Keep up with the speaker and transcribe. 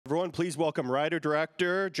Everyone, please welcome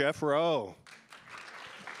writer-director Jeff Rowe.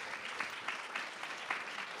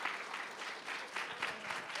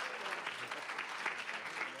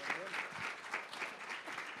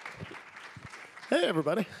 Hey,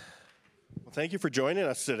 everybody. Well, thank you for joining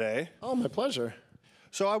us today. Oh, my pleasure.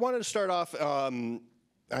 So I wanted to start off, I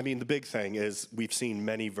mean, the big thing is we've seen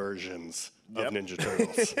many versions of Ninja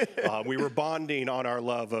Turtles. We were bonding on our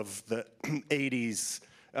love of the 80s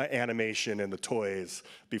animation and the toys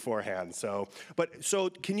beforehand. So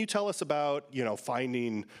can you tell us about,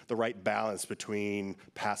 finding the right balance between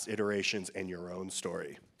past iterations and your own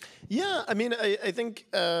story? Yeah, I mean, I think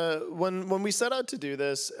when we set out to do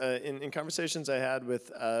this, in conversations I had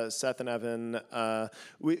with Seth and Evan,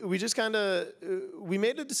 we just we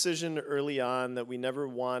made a decision early on that we never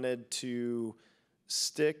wanted to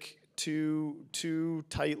stick too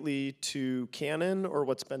tightly to canon or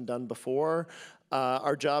what's been done before.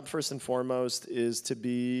 Our job, first and foremost, is to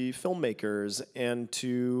be filmmakers and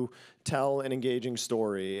to tell an engaging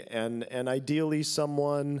story. And ideally,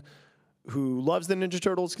 someone who loves the Ninja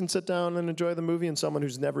Turtles can sit down and enjoy the movie, and someone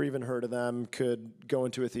who's never even heard of them could go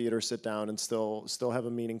into a theater, sit down, and still have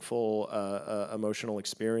a meaningful emotional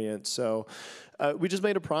experience. So we just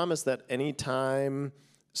made a promise that anytime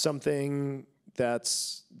something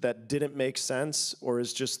that didn't make sense or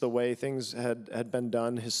is just the way things had been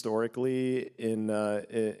done historically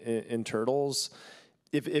in Turtles,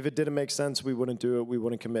 if it didn't make sense, we wouldn't do it, we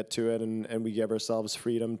wouldn't commit to it, and we gave ourselves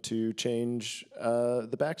freedom to change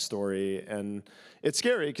the backstory. And it's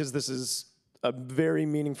scary because this is a very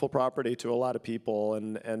meaningful property to a lot of people,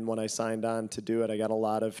 and when I signed on to do it, I got a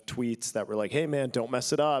lot of tweets that were like, hey man, don't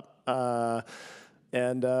mess it up. But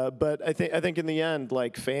I think in the end,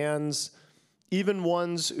 like, fans, even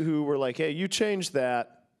ones who were like, hey, you changed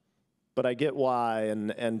that, but I get why,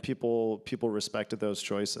 and people respected those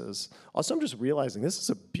choices. Also, I'm just realizing this is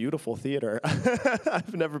a beautiful theater.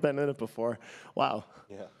 I've never been in it before. Wow.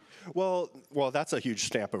 Yeah. Well, that's a huge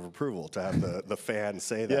stamp of approval to have the fans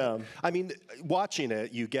say that. Yeah. I mean, watching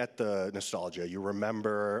it, you get the nostalgia. You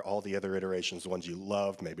remember all the other iterations, the ones you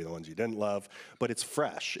loved, maybe the ones you didn't love, but it's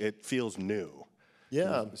fresh. It feels new.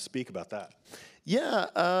 Yeah. Speak about that. Yeah,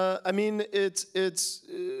 I mean,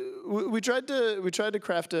 we tried to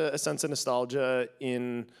craft a sense of nostalgia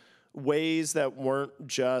in ways that weren't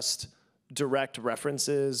just direct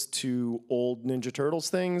references to old Ninja Turtles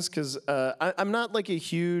things, because I'm not like a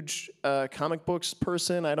huge comic books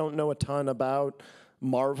person. I don't know a ton about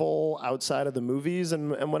Marvel outside of the movies,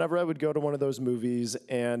 and whenever I would go to one of those movies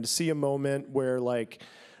and see a moment where, like,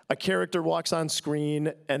 a character walks on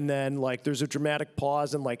screen and then, like, there's a dramatic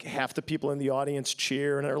pause and, like, half the people in the audience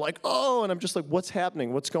cheer and are like, oh, and I'm just like, what's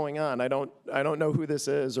happening? What's going on? I don't know who this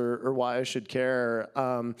is or why I should care.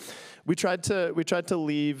 We tried to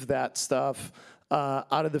leave that stuff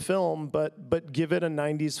out of the film, but give it a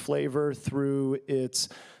 90s flavor through its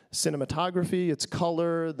cinematography, its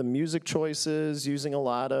color, the music choices, using a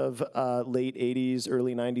lot of late 80s,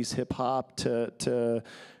 early 90s hip hop to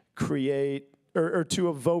create or to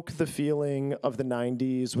evoke the feeling of the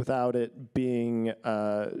 90s without it being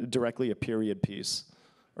directly a period piece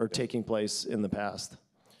or taking place in the past.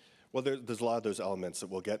 Well, there's a lot of those elements that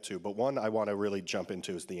we'll get to, but one I want to really jump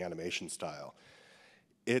into is the animation style.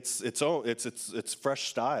 It's fresh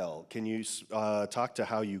style. Can you talk to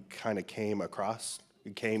how you kind of came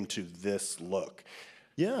to this look?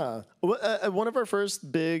 Yeah. One of our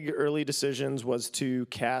first big early decisions was to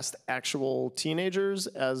cast actual teenagers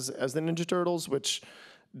as the Ninja Turtles, which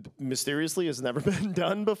mysteriously has never been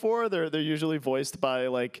done before. They're usually voiced by,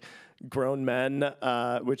 like, grown men,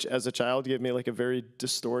 which as a child gave me, like, a very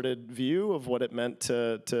distorted view of what it meant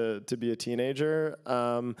to be a teenager.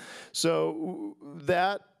 So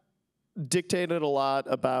that dictated a lot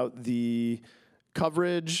about the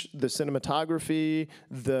coverage, the cinematography,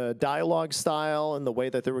 the dialogue style, and the way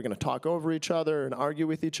that they were going to talk over each other and argue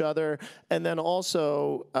with each other. And then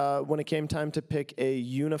also, when it came time to pick a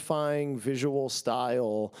unifying visual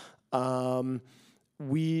style,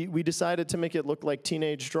 we decided to make it look like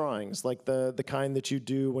teenage drawings, like the kind that you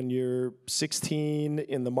do when you're 16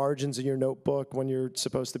 in the margins of your notebook when you're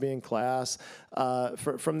supposed to be in class,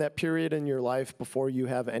 from that period in your life before you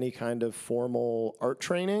have any kind of formal art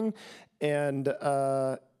training. And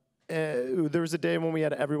there was a day when we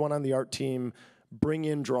had everyone on the art team bring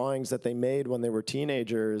in drawings that they made when they were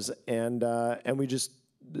teenagers, and we just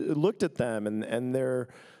looked at them, and they're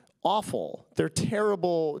awful. They're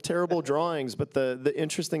terrible, terrible drawings. But the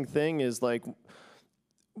interesting thing is, like,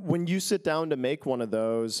 when you sit down to make one of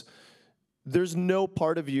those, there's no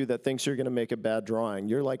part of you that thinks you're going to make a bad drawing.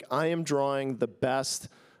 You're like, I am drawing the best,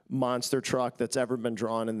 monster truck that's ever been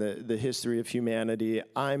drawn in the history of humanity.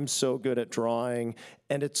 I'm so good at drawing,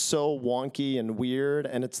 and it's so wonky and weird,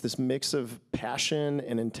 and it's this mix of passion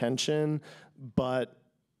and intention, but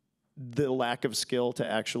the lack of skill to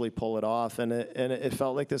actually pull it off. And it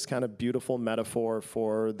felt like this kind of beautiful metaphor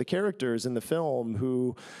for the characters in the film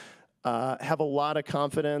who have a lot of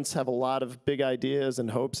confidence, have a lot of big ideas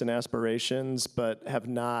and hopes and aspirations, but have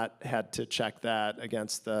not had to check that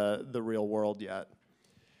against the real world yet.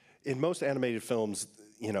 In most animated films,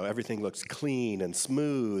 you know, everything looks clean and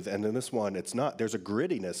smooth, and in this one, it's not. There's a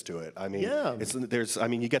grittiness to it. I mean,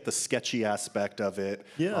 you get the sketchy aspect of it.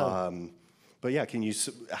 Yeah. But yeah,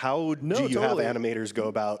 how do you have animators go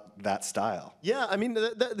about that style? Yeah, I mean,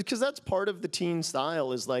 because that's part of the teen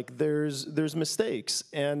style is like there's mistakes,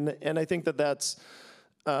 and I think that's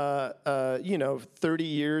 30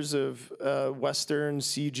 years of Western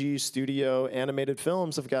CG studio animated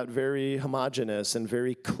films have got very homogeneous and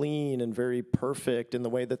very clean and very perfect in the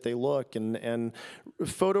way that they look and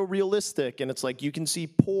photorealistic. And it's like you can see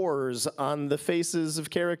pores on the faces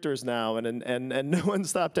of characters now, and no one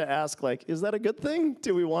stopped to ask, like, is that a good thing?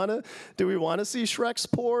 Do we want to see Shrek's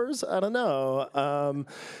pores? I don't know.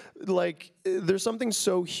 There's something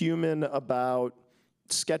so human about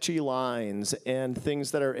sketchy lines and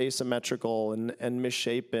things that are asymmetrical and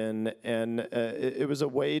misshapen, and it was a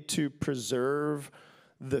way to preserve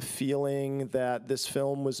the feeling that this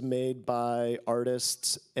film was made by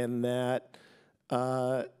artists, and that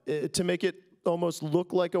to make it almost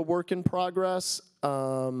look like a work in progress,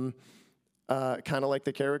 kind of like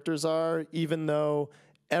the characters are, even though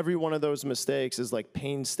every one of those mistakes is like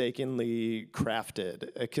painstakingly crafted,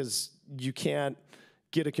 because you can't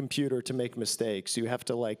get a computer to make mistakes. You have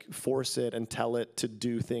to like force it and tell it to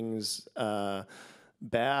do things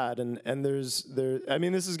bad. And I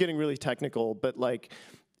mean, this is getting really technical, but like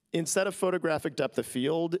instead of photographic depth of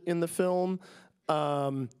field in the film,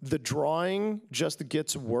 the drawing just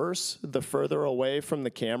gets worse the further away from the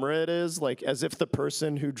camera it is, like as if the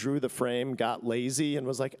person who drew the frame got lazy and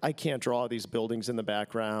was like, I can't draw these buildings in the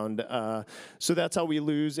background. So that's how we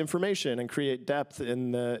lose information and create depth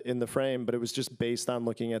in the frame, but it was just based on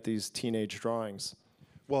looking at these teenage drawings.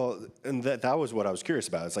 Well, and that was what I was curious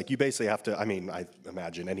about. It's like you basically have to, I mean, I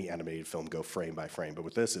imagine any animated film go frame by frame, but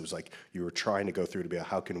with this, it was like you were trying to go through to be like,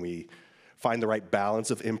 how can we find the right balance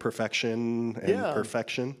of imperfection and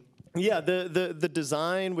perfection? Yeah, the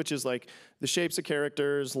design, which is like the shapes of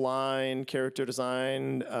characters, character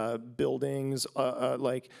design, buildings,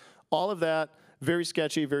 like all of that, very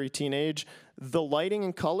sketchy, very teenage. The lighting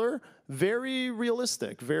and color, very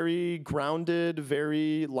realistic, very grounded,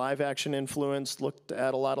 very live action influenced. Looked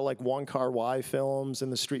at a lot of like Wong Kar-wai films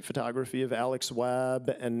and the street photography of Alex Webb,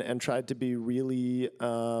 and tried to be really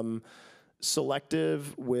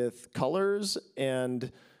selective with colors.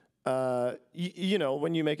 And you know,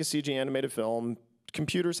 when you make a CG animated film,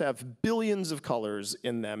 computers have billions of colors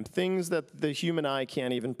in them, things that the human eye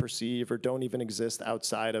can't even perceive or don't even exist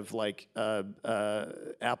outside of like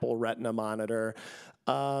Apple Retina monitor.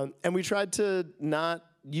 And we tried to not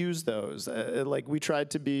use those. Like we tried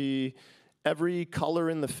to be, every color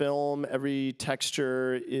in the film, every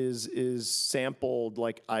texture is sampled,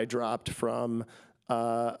 like eye dropped from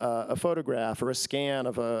a photograph or a scan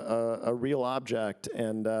of a real object,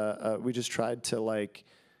 and we just tried to like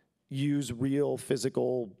use real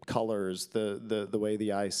physical colors the way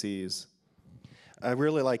the eye sees. I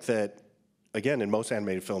really like that. Again, in most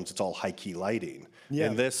animated films, it's all high-key lighting. Yeah.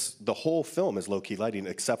 In this, the whole film is low-key lighting,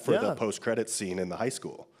 except for the post-credits scene in the high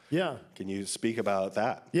school. Yeah. Can you speak about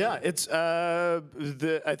that? Yeah, it's I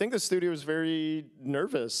think the studio was very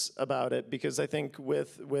nervous about it, because I think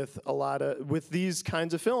with these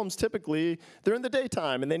kinds of films, typically they're in the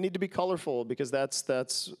daytime and they need to be colorful, because that's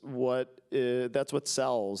what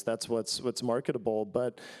sells, that's what's marketable.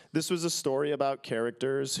 But this was a story about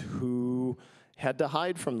characters who had to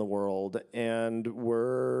hide from the world and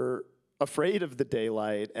were afraid of the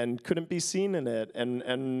daylight and couldn't be seen in it,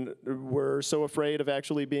 and were so afraid of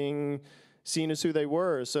actually being seen as who they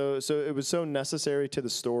were. So it was so necessary to the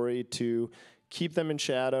story to keep them in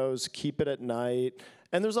shadows, keep it at night.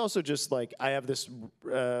 And there's also just like, I have this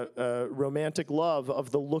romantic love of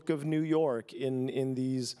the look of New York in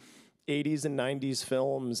these 80s and 90s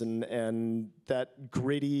films, and that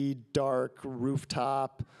gritty, dark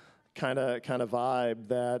rooftop kind of vibe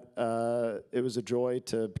that it was a joy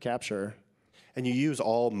to capture. And you use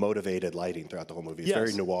all motivated lighting throughout the whole movie. It's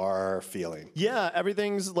very noir feeling. Yeah,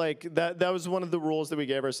 everything's like that. That was one of the rules that we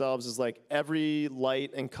gave ourselves, is like every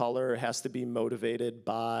light and color has to be motivated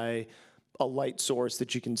by a light source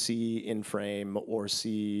that you can see in frame or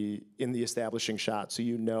see in the establishing shot, so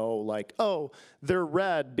you know, like, oh, they're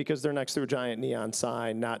red because they're next to a giant neon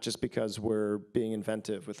sign, not just because we're being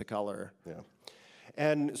inventive with the color. Yeah,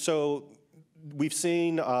 and so we've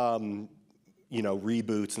seen, you know,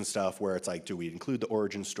 reboots and stuff where it's like, do we include the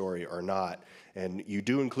origin story or not? And you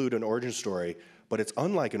do include an origin story, but it's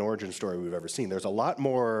unlike an origin story we've ever seen. There's a lot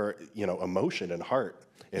more, you know, emotion and heart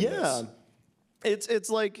in this. It's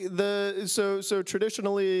like so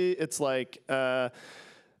traditionally it's like the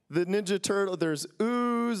Ninja Turtle, there's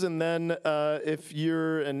ooze, and then if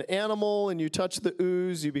you're an animal and you touch the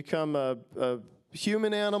ooze, you become a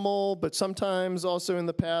human animal, but sometimes also in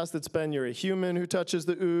the past it's been you're a human who touches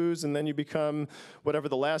the ooze, and then you become whatever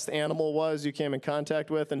the last animal was you came in contact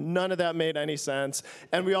with, and none of that made any sense.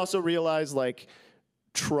 And we also realized, like,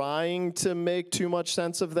 trying to make too much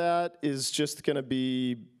sense of that is just going to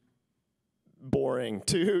be boring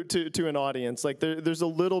to an audience. Like, there's a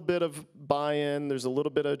little bit of buy-in, there's a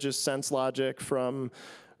little bit of just sense logic from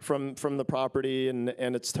the property and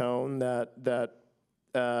its tone that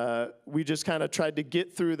we just kind of tried to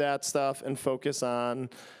get through that stuff and focus on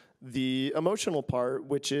the emotional part,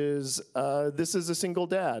 which is this is a single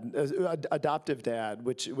dad, adoptive dad,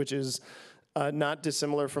 which is not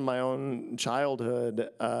dissimilar from my own childhood,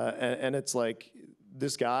 and it's like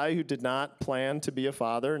this guy who did not plan to be a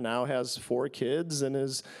father now has 4 kids and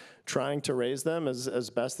is trying to raise them as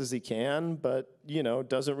best as he can, but, you know,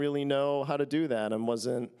 doesn't really know how to do that and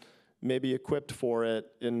wasn't maybe equipped for it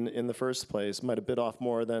in the first place. Might have bit off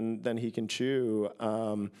more than he can chew.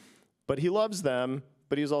 But he loves them,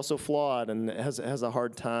 but he's also flawed and has a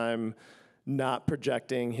hard time not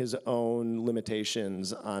projecting his own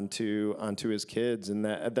limitations onto his kids. And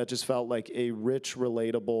that just felt like a rich,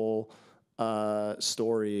 relatable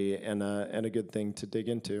story and a good thing to dig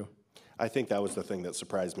into. I think that was the thing that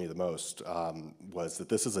surprised me the most, was that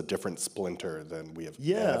this is a different Splinter than we have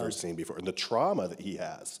ever seen before. And the trauma that he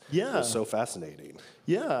has was so fascinating.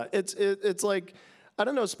 Yeah, it's like, I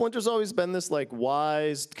don't know, Splinter's always been this like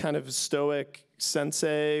wise, kind of stoic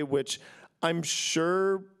sensei, which I'm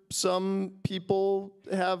sure some people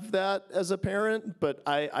have that as a parent, but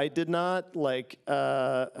I did not. Like,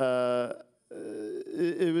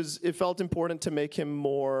 it felt important to make him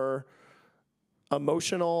more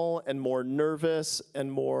emotional and more nervous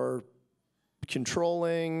and more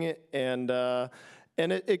controlling, and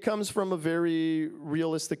it comes from a very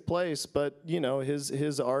realistic place. But, you know,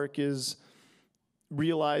 his arc is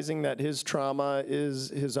realizing that his trauma is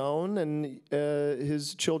his own, and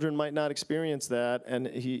his children might not experience that, and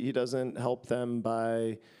he doesn't help them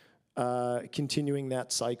by continuing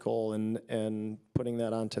that cycle and putting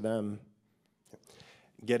that onto them.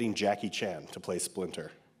 Getting Jackie Chan to play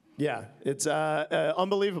Splinter. Yeah, it's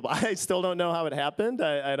unbelievable. I still don't know how it happened.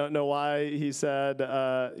 I don't know why he said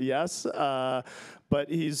yes, but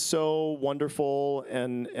he's so wonderful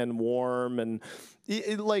and warm, and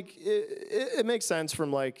it makes sense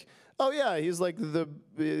from, like, oh yeah, he's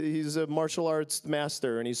a martial arts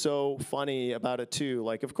master, and he's so funny about it too.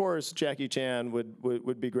 Like, of course, Jackie Chan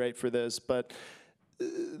would be great for this, but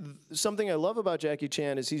something I love about Jackie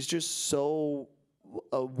Chan is he's just so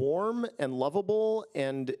warm and lovable,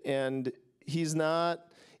 and he's not,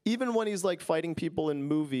 even when he's like fighting people in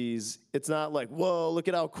movies, it's not like, whoa, look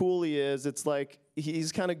at how cool he is. It's like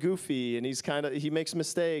he's kind of goofy, and he makes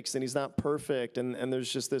mistakes, and he's not perfect, and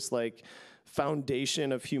there's just this like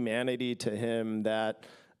foundation of humanity to him that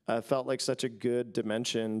felt like such a good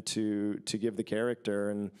dimension to give the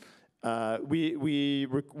character. And we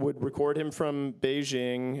would record him from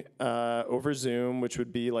Beijing over Zoom, which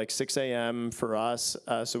would be like 6 a.m. for us,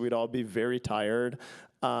 so we'd all be very tired.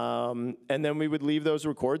 And then we would leave those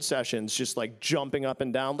record sessions just like jumping up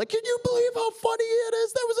and down, like, can you believe how funny it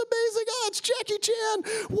is? That was amazing. Oh, it's Jackie Chan.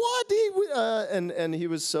 What? And he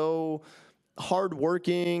was so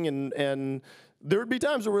hardworking, and there would be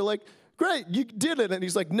times where we're like, great, you did it. And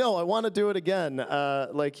he's like, no, I want to do it again.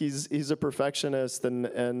 Like, he's a perfectionist,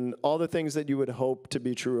 and all the things that you would hope to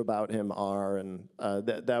be true about him are, and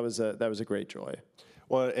that was a great joy.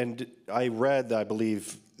 Well, and I read, I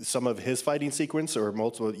believe, some of his fighting sequence, or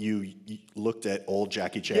multiple, you looked at old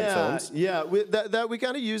Jackie Chan films? Yeah, we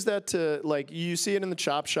kind of use that to, like, you see it in the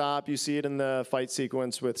Chop Shop, you see it in the fight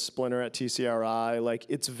sequence with Splinter at TCRI. Like,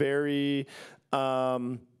 it's very...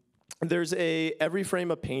 There's a Every Frame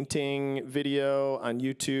a Painting video on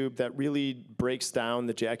YouTube that really breaks down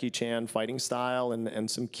the Jackie Chan fighting style and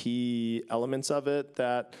some key elements of it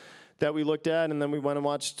that that we looked at, and then we went and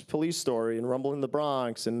watched Police Story and Rumble in the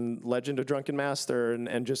Bronx and Legend of Drunken Master,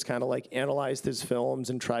 and just kind of like analyzed his films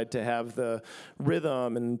and tried to have the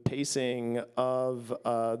rhythm and pacing of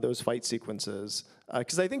those fight sequences.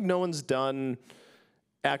 Because I think no one's done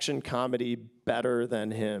action comedy better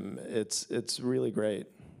than him. It's really great.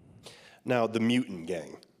 Now, the Mutant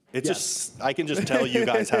Gang. It's just, I can just tell you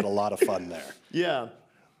guys had a lot of fun there. Yeah.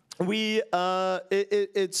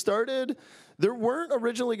 It started, there weren't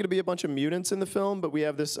originally going to be a bunch of mutants in the film, but we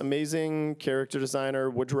have this amazing character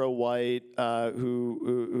designer, Woodrow White,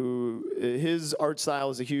 who his art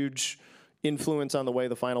style is a huge influence on the way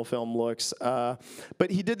the final film looks.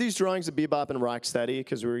 But he did these drawings of Bebop and Rocksteady,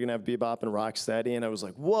 because we were going to have Bebop and Rocksteady, and I was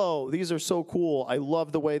like, whoa, these are so cool. I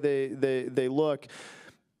love the way they look.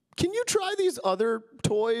 Can you try these other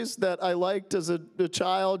toys that I liked as a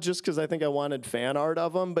child, just because I think I wanted fan art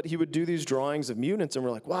of them? But he would do these drawings of mutants, and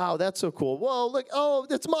we're like, wow, that's so cool. Whoa, like, oh,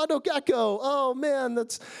 that's Mondo Gecko. Oh, man,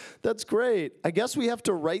 that's great. I guess we have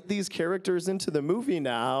to write these characters into the movie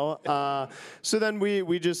now. So then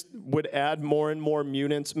we just would add more and more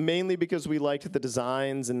mutants, mainly because we liked the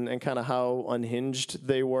designs and kind of how unhinged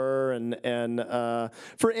they were. And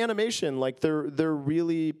for animation, like, they're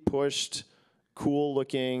really pushed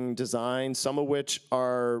cool-looking designs, some of which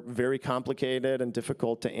are very complicated and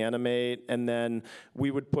difficult to animate, and then we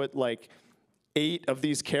would put like 8 of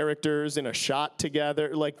these characters in a shot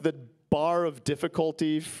together. Like, the bar of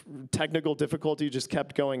difficulty, technical difficulty, just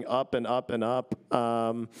kept going up and up and up.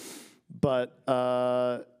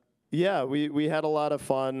 Yeah, we had a lot of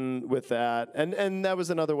fun with that, and that was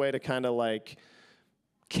another way to kind of like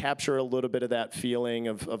capture a little bit of that feeling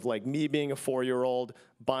of like me being a 4-year-old,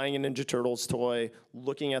 buying a Ninja Turtles toy,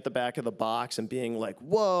 looking at the back of the box and being like,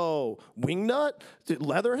 whoa, Wingnut?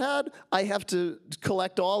 Leatherhead? I have to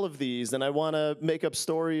collect all of these, and I want to make up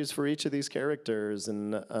stories for each of these characters.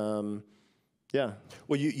 And yeah.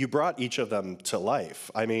 Well, you brought each of them to life.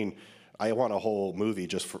 I mean, I want a whole movie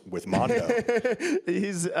just with Mondo.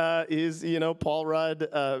 he's Paul Rudd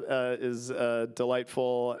is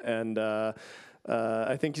delightful, and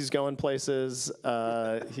I think he's going places.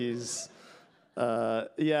 It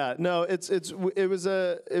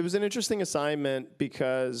was an interesting assignment,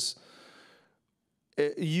 because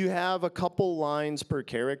you have a couple lines per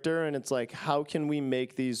character, and it's like, how can we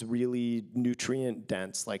make these really nutrient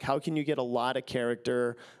dense? Like, how can you get a lot of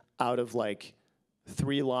character out of like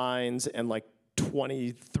 3 lines and like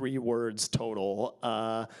 23 words total?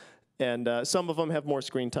 And some of them have more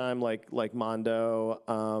screen time, like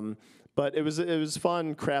Mondo. But it was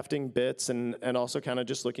fun crafting bits and also kind of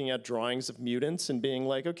just looking at drawings of mutants and being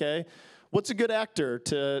like, okay, what's a good actor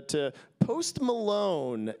to Post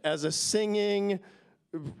Malone as a singing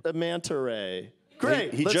manta ray?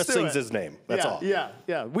 Great. He just sings his name. That's all. Yeah.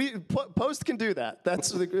 Post can do that.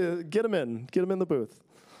 That's get him in the booth.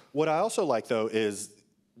 What I also like, though, is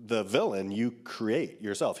the villain you create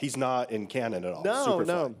yourself. He's not in canon at all.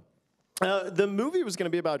 No. The movie was going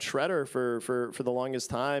to be about Shredder for the longest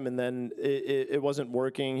time, and then it wasn't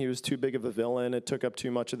working. He was too big of a villain. It took up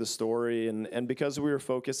too much of the story, and because we were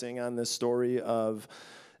focusing on this story of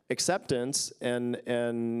acceptance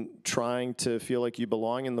and trying to feel like you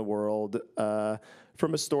belong in the world,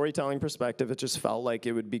 from a storytelling perspective, it just felt like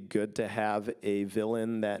it would be good to have a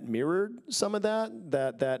villain that mirrored some of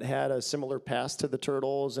that had a similar past to the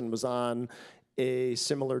Turtles and was on a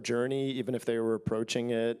similar journey, even if they were approaching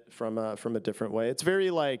it from a different way. It's very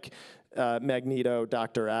like Magneto,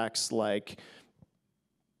 Dr. X, like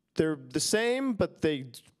they're the same, but they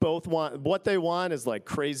both want, what they want is like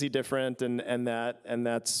crazy different, and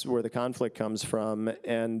that's where the conflict comes from.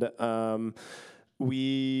 And so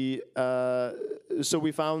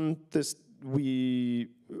we found this.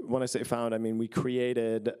 When I say found, I mean we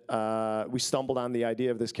created. We stumbled on the idea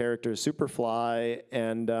of this character, Superfly,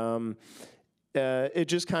 and it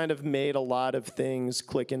just kind of made a lot of things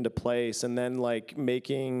click into place. And then like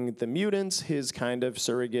making the mutants his kind of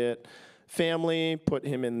surrogate family, put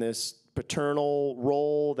him in this paternal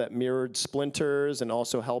role that mirrored Splinter's and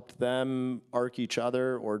also helped them arc each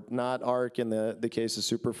other, or not arc in the case of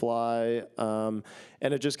Superfly.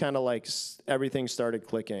 And it just kind of like everything started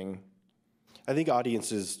clicking. I think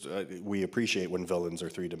audiences, we appreciate when villains are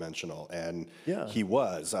 3-dimensional, and he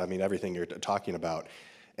was. I mean, everything you're talking about.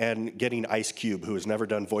 And getting Ice Cube, who has never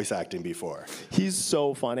done voice acting before. He's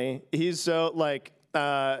so funny. He's so, like,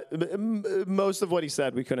 Most of what he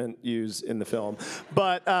said we couldn't use in the film,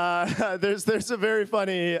 but there's a very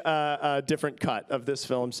funny different cut of this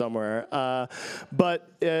film somewhere. But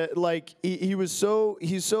like he's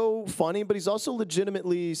so funny, but he's also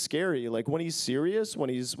legitimately scary. Like when he's serious, when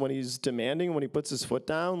he's demanding, when he puts his foot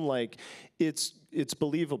down, like it's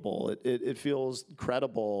believable. It feels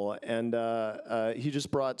credible, and he just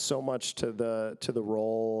brought so much to the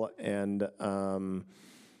role, and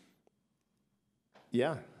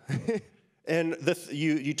yeah. And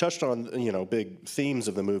you touched on, big themes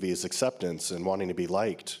of the movie is acceptance and wanting to be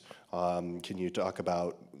liked. Can you talk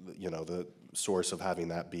about, the source of having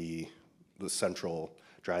that be the central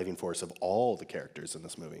driving force of all the characters in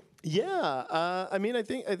this movie? Yeah, I mean, I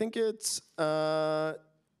think it's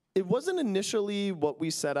it wasn't initially what we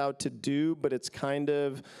set out to do, but it's kind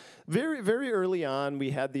of very, very early on,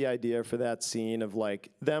 we had the idea for that scene of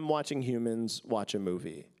like them watching humans watch a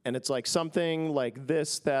movie. And it's like something like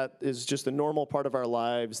this that is just a normal part of our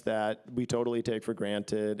lives that we totally take for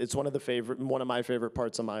granted. It's one of my favorite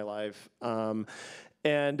parts of my life.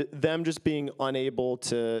 And them just being unable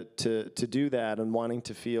to do that and wanting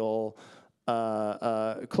to feel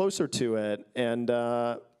closer to it. And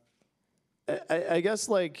I guess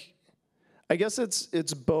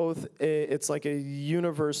it's both. It's like a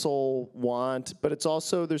universal want, but it's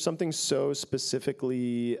also there's something so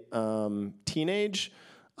specifically teenage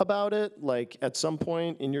about it. Like at some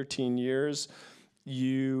point in your teen years,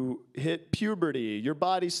 you hit puberty. Your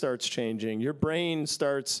body starts changing. Your brain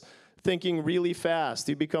starts thinking really fast.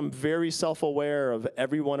 You become very self-aware of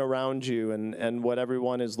everyone around you and what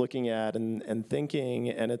everyone is looking at and thinking.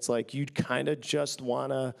 And it's like you kind of just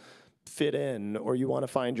want to fit in, or you want to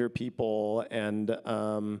find your people and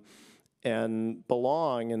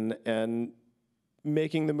belong, and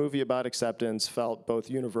making the movie about acceptance felt both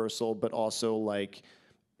universal but also like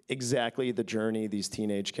exactly the journey these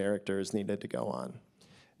teenage characters needed to go on.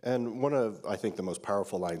 And one of, I think, the most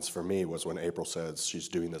powerful lines for me was when April says she's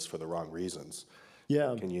doing this for the wrong reasons.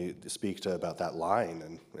 Yeah. Can you speak about that line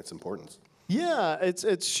and its importance? Yeah,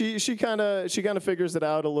 she kind of figures it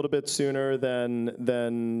out a little bit sooner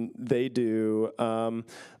than they do,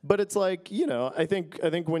 but it's like I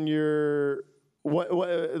think when you're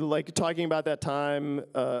like talking about that time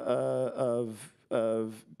of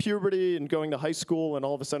puberty and going to high school, and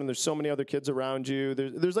all of a sudden there's so many other kids around you.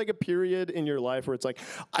 There's like a period in your life where it's like,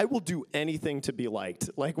 I will do anything to be liked.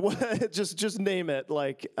 Like what? just name it.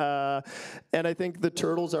 Like, and I think the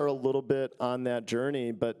Turtles are a little bit on that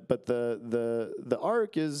journey, but the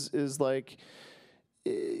arc is like,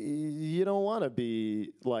 you don't want to be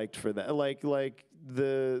liked for that. Like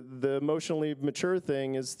the emotionally mature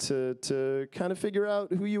thing is to kind of figure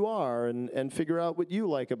out who you are and figure out what you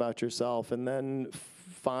like about yourself, and then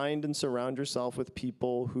find and surround yourself with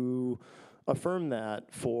people who affirm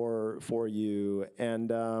that for you.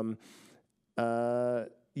 And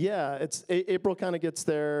yeah, it's April kind of gets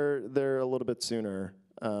there a little bit sooner,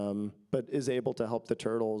 but is able to help the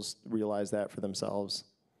Turtles realize that for themselves.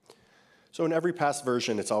 So in every past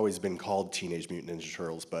version, it's always been called Teenage Mutant Ninja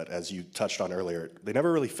Turtles, but as you touched on earlier, they never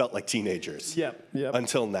really felt like teenagers. Yep.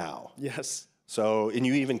 Until now. Yes. So, and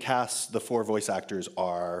you even cast the 4 voice actors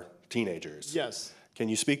are teenagers. Yes. Can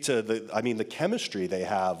you speak to the chemistry they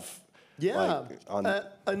have? Yeah.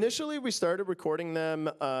 Initially, we started recording them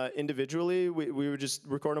individually. We would just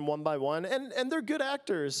record them one by one, and they're good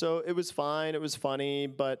actors, so it was fine. It was funny,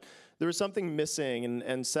 but there was something missing,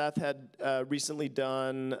 and Seth had recently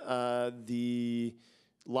done the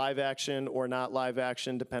live action or not live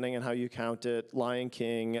action, depending on how you count it, Lion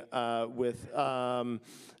King with.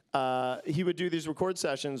 He would do these record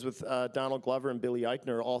sessions with Donald Glover and Billy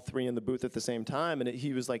Eichner, all 3 in the booth at the same time, and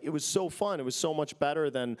he was like, it was so fun. It was so much better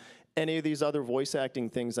than any of these other voice acting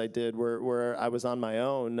things I did where I was on my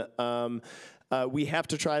own. We have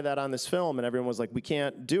to try that on this film, and everyone was like, we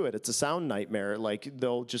can't do it. It's a sound nightmare. Like,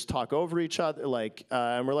 they'll just talk over each other, like,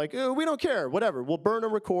 and we're like, we don't care, whatever. We'll burn a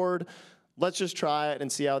record. Let's just try it and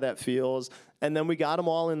see how that feels. And then we got them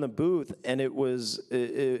all in the booth, and it was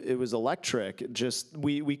electric. Just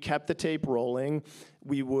we kept the tape rolling.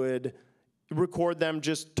 We would record them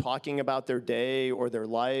just talking about their day or their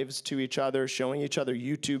lives to each other, showing each other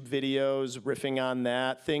YouTube videos, riffing on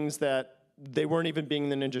that, things that they weren't even being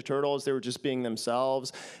the Ninja Turtles, they were just being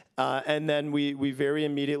themselves. And then we very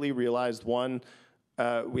immediately realized, one,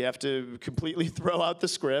 we have to completely throw out the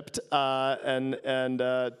script, and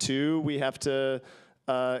 2, we have to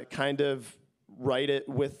kind of write it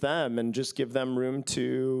with them and just give them room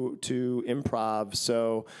to improv.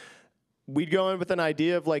 So we'd go in with an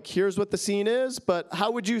idea of like, here's what the scene is, but how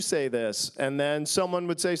would you say this? And then someone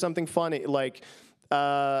would say something funny, like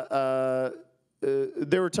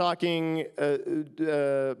they were talking.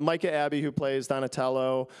 Micah Abbey, who plays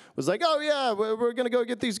Donatello, was like, "Oh yeah, we're gonna go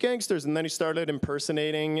get these gangsters," and then he started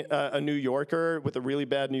impersonating a New Yorker with a really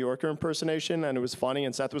bad New Yorker impersonation, and it was funny.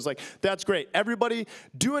 And Seth was like, "That's great. Everybody,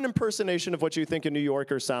 do an impersonation of what you think a New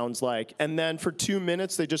Yorker sounds like." And then for 2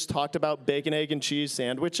 minutes, they just talked about bacon, egg, and cheese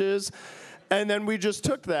sandwiches. And then we just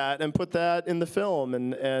took that and put that in the film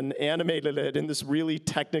and animated it in this really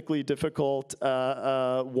technically difficult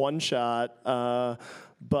one-shot.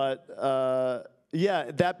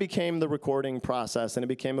 Yeah, that became the recording process, and it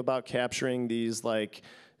became about capturing these like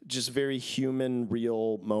just very human,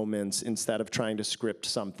 real moments instead of trying to script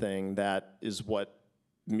something that is what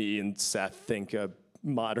me and Seth think a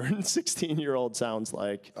modern 16-year-old sounds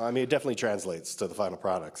like. I mean, it definitely translates to the final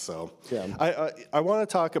product. So yeah. I want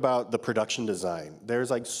to talk about the production design. There's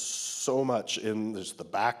like so much in just the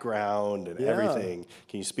background and everything.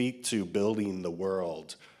 Can you speak to building the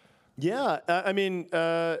world? Yeah, I mean,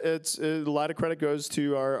 it's a lot of credit goes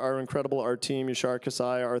to our incredible art team: Yashar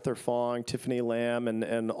Kasai, Arthur Fong, Tiffany Lamb,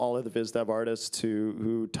 and all of the biz dev artists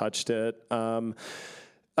who touched it.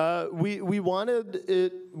 We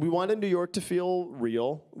wanted New York to feel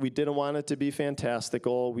real. We didn't want it to be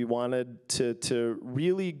fantastical. We wanted to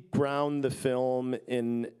really ground the film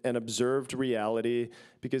in an observed reality,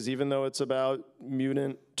 because even though it's about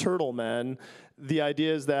mutant turtle men, the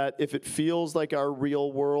idea is that if it feels like our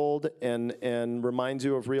real world and reminds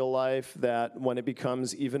you of real life, that when it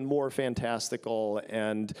becomes even more fantastical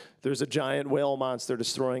and there's a giant whale monster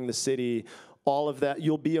destroying the city, all of that,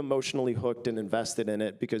 you'll be emotionally hooked and invested in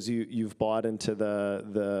it because you've bought into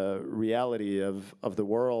the reality of the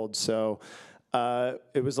world. So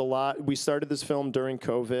it was a lot. We started this film during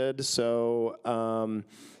COVID, so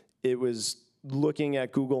it was looking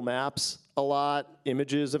at Google Maps a lot,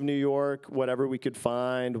 images of New York, whatever we could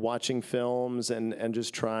find, watching films, and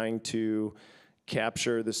just trying to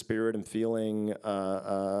capture the spirit and feeling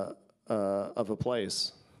of a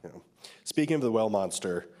place. Yeah. Speaking of the whale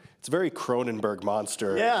monster, it's a very Cronenberg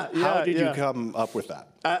monster. How did you come up with that?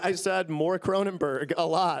 I said more Cronenberg a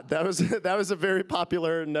lot. That was a very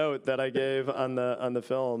popular note that I gave on the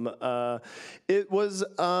film. It was.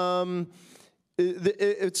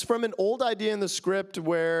 It's from an old idea in the script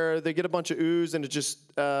where they get a bunch of ooze, and it just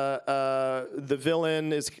the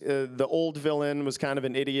villain is the old villain was kind of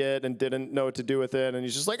an idiot and didn't know what to do with it, and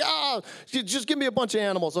he's just like, just give me a bunch of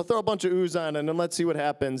animals, I'll throw a bunch of ooze on it, and then let's see what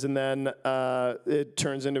happens, and then it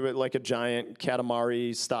turns into like a giant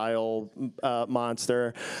Katamari style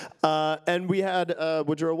monster, and we had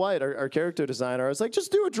Woodrow White, our character designer. I was like,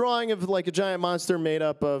 just do a drawing of like a giant monster made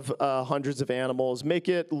up of hundreds of animals, make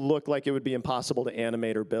it look like it would be impossible to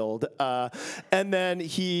animate or build. And then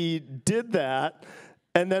he did that.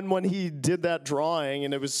 And then when he did that drawing,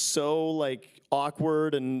 and it was so like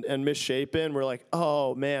awkward and misshapen, we're like,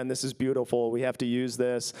 oh man, this is beautiful. We have to use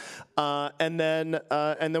this. And then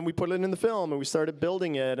we put it in the film, and we started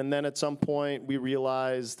building it. And then at some point, we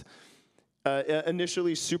realized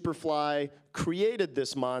initially Superfly created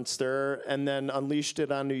this monster and then unleashed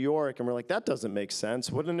it on New York, and we're like, that doesn't make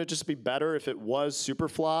sense. Wouldn't it just be better if it was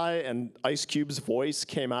Superfly and Ice Cube's voice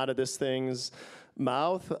came out of this thing's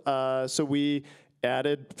mouth? So we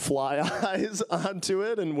added fly eyes onto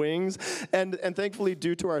it and wings, and thankfully,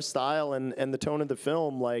 due to our style and the tone of the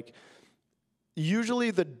film, like,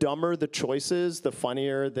 usually the dumber the choices, the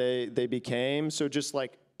funnier they became. So just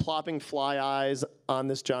like plopping fly eyes on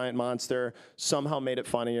this giant monster somehow made it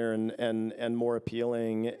funnier and more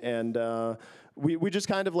appealing. And we just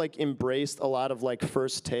kind of like embraced a lot of like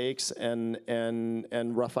first takes and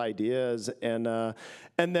rough ideas. And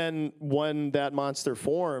then when that monster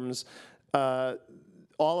forms,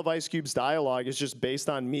 all of Ice Cube's dialogue is just based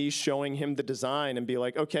on me showing him the design and be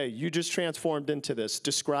like, okay, you just transformed into this.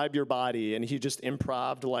 Describe your body. And he just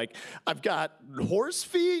improv'd like, I've got horse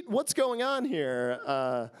feet? What's going on here?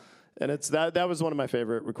 And it's that was one of my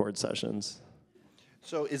favorite record sessions.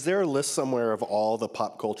 So is there a list somewhere of all the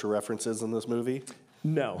pop culture references in this movie?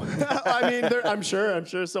 No. I mean, I'm sure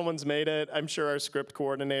someone's made it. I'm sure our script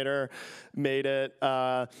coordinator made it.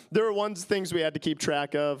 There were things we had to keep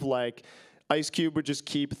track of, like Ice Cube would just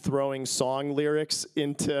keep throwing song lyrics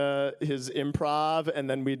into his improv, and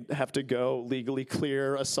then we'd have to go legally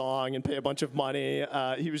clear a song and pay a bunch of money.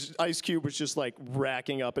 Ice Cube was just like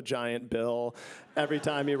racking up a giant bill every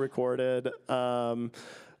time he recorded. Yeah,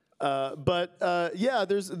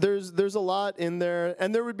 there's a lot in there,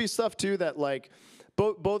 and there would be stuff too that like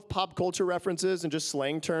both pop culture references and just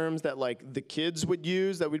slang terms that like the kids would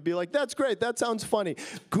use that we'd be like, that's great, that sounds funny.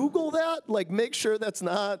 Google that, like make sure that's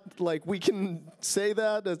not, like we can say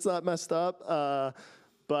that, it's not messed up.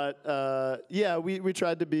 Yeah, we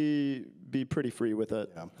tried to be be pretty free with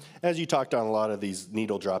it. Yeah. As you talked on a lot of these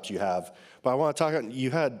needle drops you have, but I want to talk on, you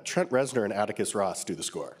had Trent Reznor and Atticus Ross do the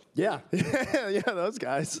score. Yeah, yeah, those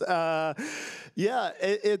guys. Yeah,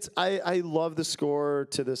 I love the score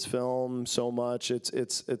to this film so much.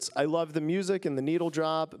 I love the music and the needle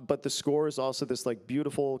drop, but the score is also this like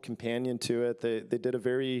beautiful companion to it. They did a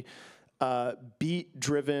very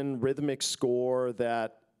beat-driven rhythmic score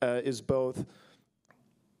that is both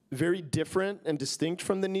very different and distinct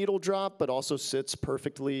from the needle drop, but also sits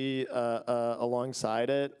perfectly alongside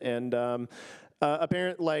it. And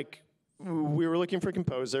apparently, like, we were looking for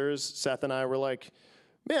composers. Seth and I were like,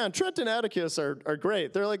 man, Trent and Atticus are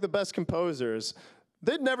great. They're like the best composers.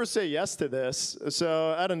 They'd never say yes to this.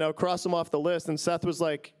 So I don't know, cross them off the list. And Seth was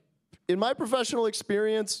like, in my professional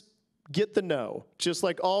experience, get the no. Just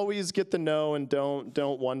like always get the no and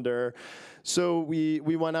don't wonder. So we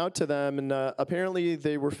went out to them, and apparently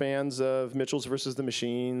they were fans of Mitchell's versus the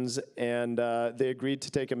Machines, and they agreed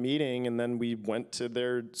to take a meeting, and then we went to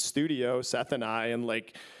their studio, Seth and I, and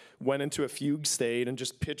like went into a fugue state and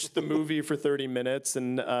just pitched the movie for 30 minutes,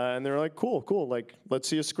 and they were like, cool, like, let's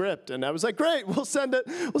see a script. And I was like, great, we'll send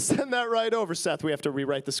that right over. Seth, we have to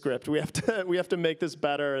rewrite the script. We have to make this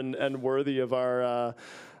better and worthy of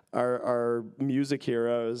our music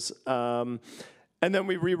heroes. And then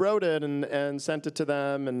we rewrote it and sent it to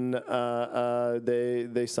them, and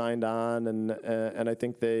they signed on, and I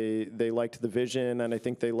think they liked the vision, and I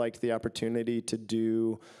think they liked the opportunity to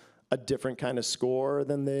do a different kind of score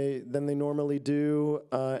than they normally do.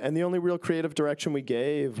 And the only real creative direction we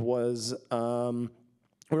gave was we're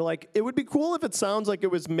like, it would be cool if it sounds like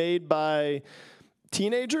it was made by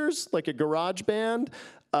teenagers, like a garage band.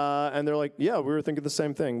 And they're like, yeah, we were thinking the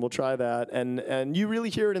same thing. We'll try that. And you really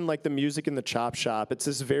hear it in like the music in the chop shop. It's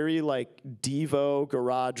this very like Devo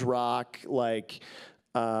garage rock, like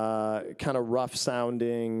kind of rough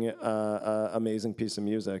sounding, amazing piece of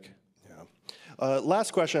music. Yeah.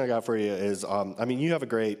 Last question I got for you is, I mean, you have a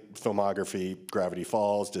great filmography: Gravity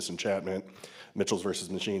Falls, Disenchantment, Mitchell's versus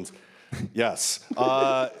Machines. Yes.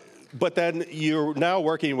 But then you're now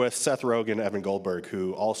working with Seth Rogen and Evan Goldberg,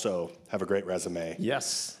 who also have a great resume.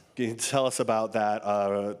 Yes. Can you tell us about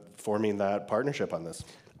that, forming that partnership on this?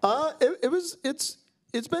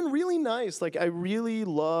 It's been really nice. Like, I really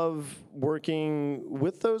love working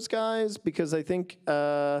with those guys because I think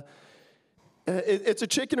it's a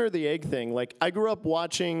chicken or the egg thing. Like, I grew up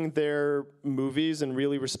watching their movies and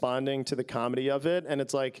really responding to the comedy of it, and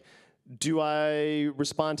it's like, do I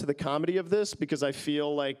respond to the comedy of this because I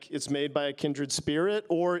feel like it's made by a kindred spirit,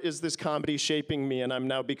 or is this comedy shaping me and I'm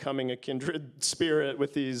now becoming a kindred spirit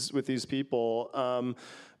with these people?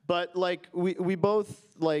 But like we both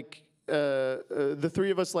like the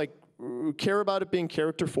three of us like care about it being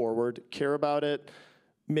character forward, care about it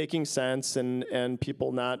making sense, and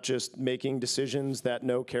people not just making decisions that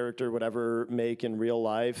no character would ever make in real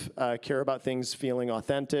life. Care about things feeling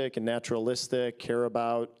authentic and naturalistic. Care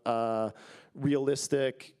about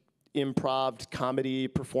realistic, improv comedy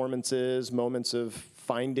performances, moments of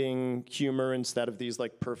finding humor instead of these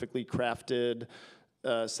like perfectly crafted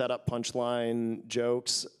setup punchline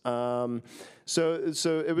jokes. So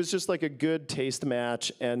it was just like a good taste match,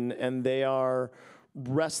 and they are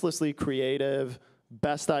restlessly creative.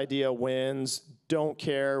 Best idea wins. Don't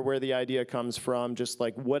care where the idea comes from. Just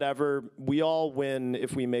like whatever. We all win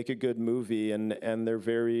if we make a good movie, and they're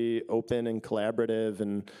very open and collaborative,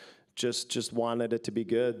 and just wanted it to be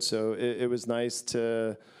good. So it was nice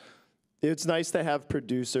to. It's nice to have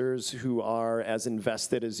producers who are as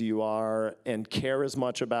invested as you are and care as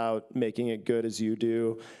much about making it good as you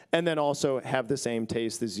do, and then also have the same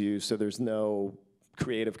taste as you. So there's no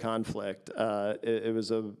creative conflict. It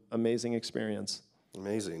was an amazing experience.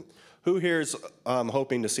 Amazing. Who here's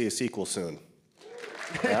hoping to see a sequel soon?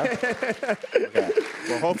 Yeah? Okay.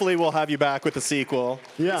 Well, hopefully we'll have you back with the sequel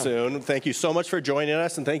soon. Thank you so much for joining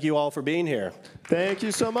us, and thank you all for being here. Thank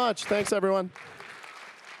you so much. Thanks, everyone.